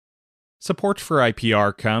Support for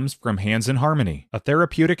IPR comes from Hands in Harmony, a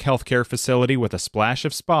therapeutic healthcare facility with a splash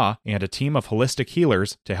of spa and a team of holistic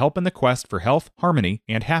healers to help in the quest for health, harmony,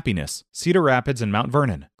 and happiness. Cedar Rapids and Mount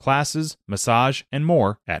Vernon. Classes, massage, and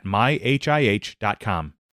more at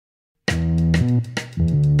myhih.com.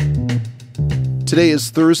 Today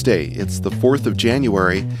is Thursday. It's the 4th of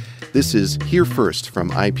January. This is Here First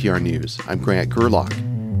from IPR News. I'm Grant Gerlach.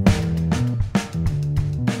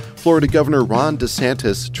 Florida Governor Ron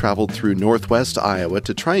DeSantis traveled through northwest Iowa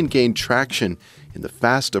to try and gain traction in the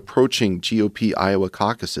fast-approaching GOP Iowa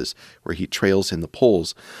caucuses, where he trails in the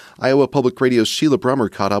polls. Iowa Public Radio's Sheila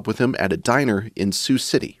Brummer caught up with him at a diner in Sioux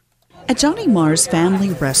City. At Johnny Marr's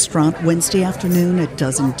family restaurant Wednesday afternoon, a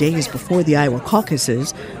dozen days before the Iowa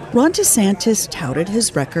caucuses, Ron DeSantis touted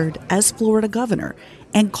his record as Florida governor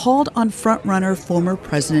and called on frontrunner former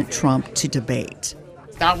President Trump to debate.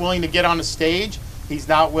 Not willing to get on a stage. He's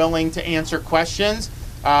not willing to answer questions.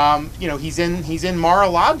 He's in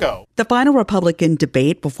Mar-a-Lago. The final Republican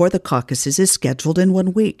debate before the caucuses is scheduled in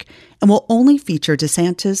 1 week and will only feature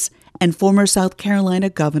DeSantis and former South Carolina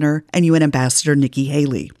Governor and UN Ambassador Nikki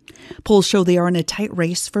Haley. Polls show they are in a tight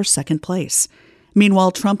race for second place.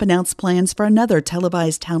 Meanwhile, Trump announced plans for another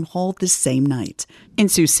televised town hall this same night. In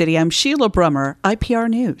Sioux City, I'm Sheila Brummer, IPR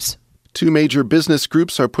News. Two major business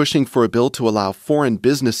groups are pushing for a bill to allow foreign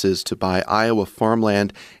businesses to buy Iowa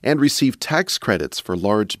farmland and receive tax credits for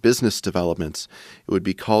large business developments. It would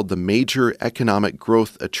be called the Major Economic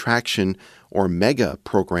Growth Attraction, or MEGA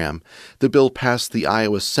program. The bill passed the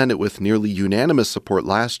Iowa Senate with nearly unanimous support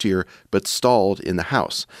last year, but stalled in the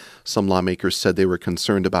House. Some lawmakers said they were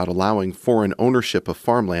concerned about allowing foreign ownership of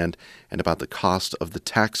farmland and about the cost of the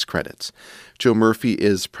tax credits. Joe Murphy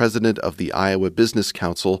is president of the Iowa Business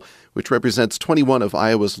Council, which represents 21 of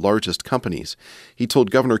Iowa's largest companies. He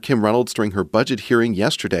told Governor Kim Reynolds during her budget hearing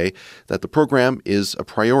yesterday that the program is a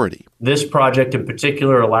priority. This project in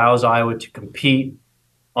particular allows Iowa to compete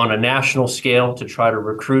on a national scale to try to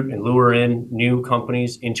recruit and lure in new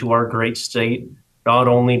companies into our great state. Not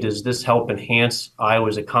only does this help enhance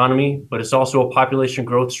Iowa's economy, but it's also a population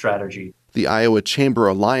growth strategy. The Iowa Chamber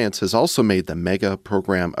Alliance has also made the MEGA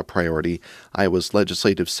program a priority. Iowa's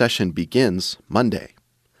legislative session begins Monday.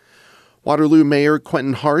 Waterloo Mayor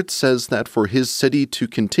Quentin Hart says that for his city to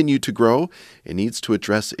continue to grow, it needs to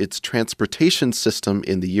address its transportation system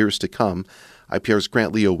in the years to come. IPR's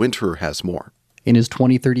Grant Leo Winter has more. In his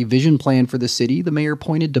 2030 vision plan for the city, the mayor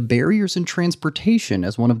pointed to barriers in transportation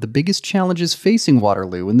as one of the biggest challenges facing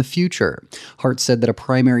Waterloo in the future. Hart said that a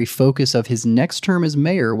primary focus of his next term as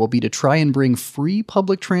mayor will be to try and bring free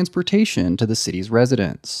public transportation to the city's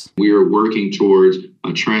residents. We are working towards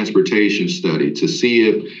a transportation study to see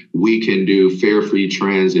if we can do fare free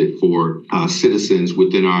transit for citizens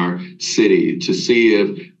within our city, to see if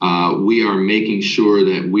we are making sure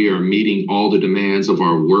that we are meeting all the demands of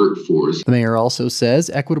our workforce. The mayor also says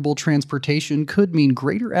equitable transportation could mean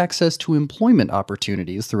greater access to employment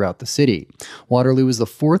opportunities throughout the city. Waterloo is the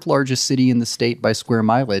fourth largest city in the state by square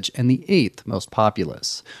mileage and the eighth most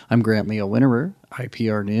populous. I'm Grant Leo Winterer,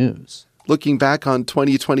 IPR News. Looking back on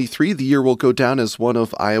 2023, the year will go down as one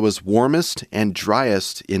of Iowa's warmest and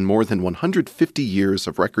driest in more than 150 years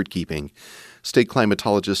of record-keeping. State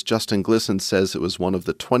climatologist Justin Glisson says it was one of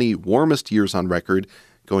the 20 warmest years on record,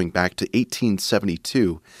 going back to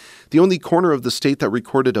 1872. The only corner of the state that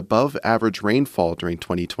recorded above-average rainfall during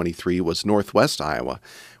 2023 was northwest Iowa,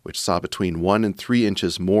 which saw between 1 and 3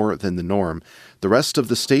 inches more than the norm. The rest of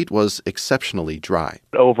the state was exceptionally dry.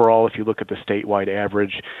 Overall, if you look at the statewide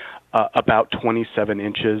average, about 27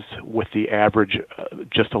 inches, with the average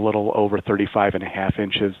just a little over 35 and a half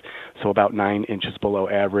inches, so about 9 inches below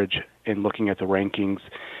average. And looking at the rankings,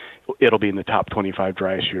 it'll be in the top 25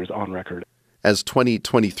 driest years on record. As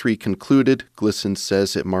 2023 concluded, Glisson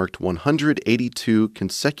says it marked 182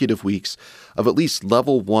 consecutive weeks of at least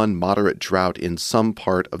level 1 moderate drought in some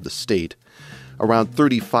part of the state. Around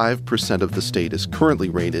 35% of the state is currently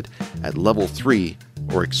rated at level 3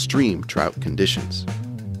 or extreme drought conditions.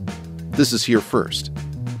 This is Here First.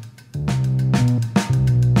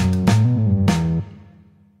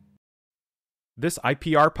 This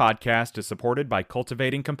IPR podcast is supported by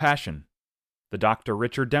Cultivating Compassion, the Dr.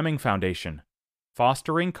 Richard Deming Foundation,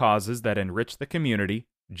 fostering causes that enrich the community,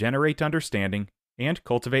 generate understanding, and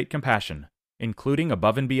cultivate compassion, including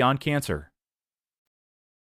Above and Beyond Cancer.